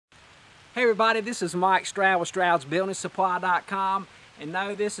Hey everybody, this is Mike Stroud with StroudsBuildingSupply.com. And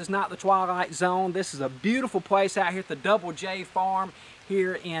no, this is not the Twilight Zone. This is a beautiful place out here at the Double J Farm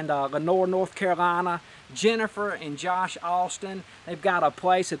here in Lenore, North Carolina. Jennifer and Josh Austin, they've got a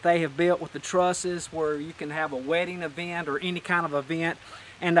place that they have built with the trusses where you can have a wedding event or any kind of event.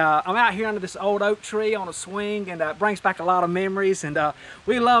 And I'm out here under this old oak tree on a swing, and it brings back a lot of memories. And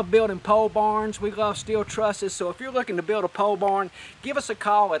we love building pole barns. We love steel trusses. So if you're looking to build a pole barn, give us a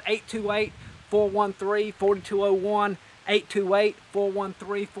call at 828-413-4201.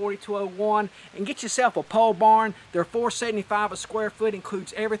 828-413-4201 and get yourself a pole barn. They're $475 a square foot,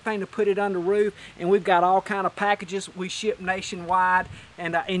 includes everything to put it under roof, and we've got all kind of packages. We ship nationwide.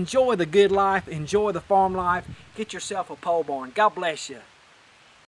 And enjoy the good life, enjoy the farm life. Get yourself a pole barn. God bless you.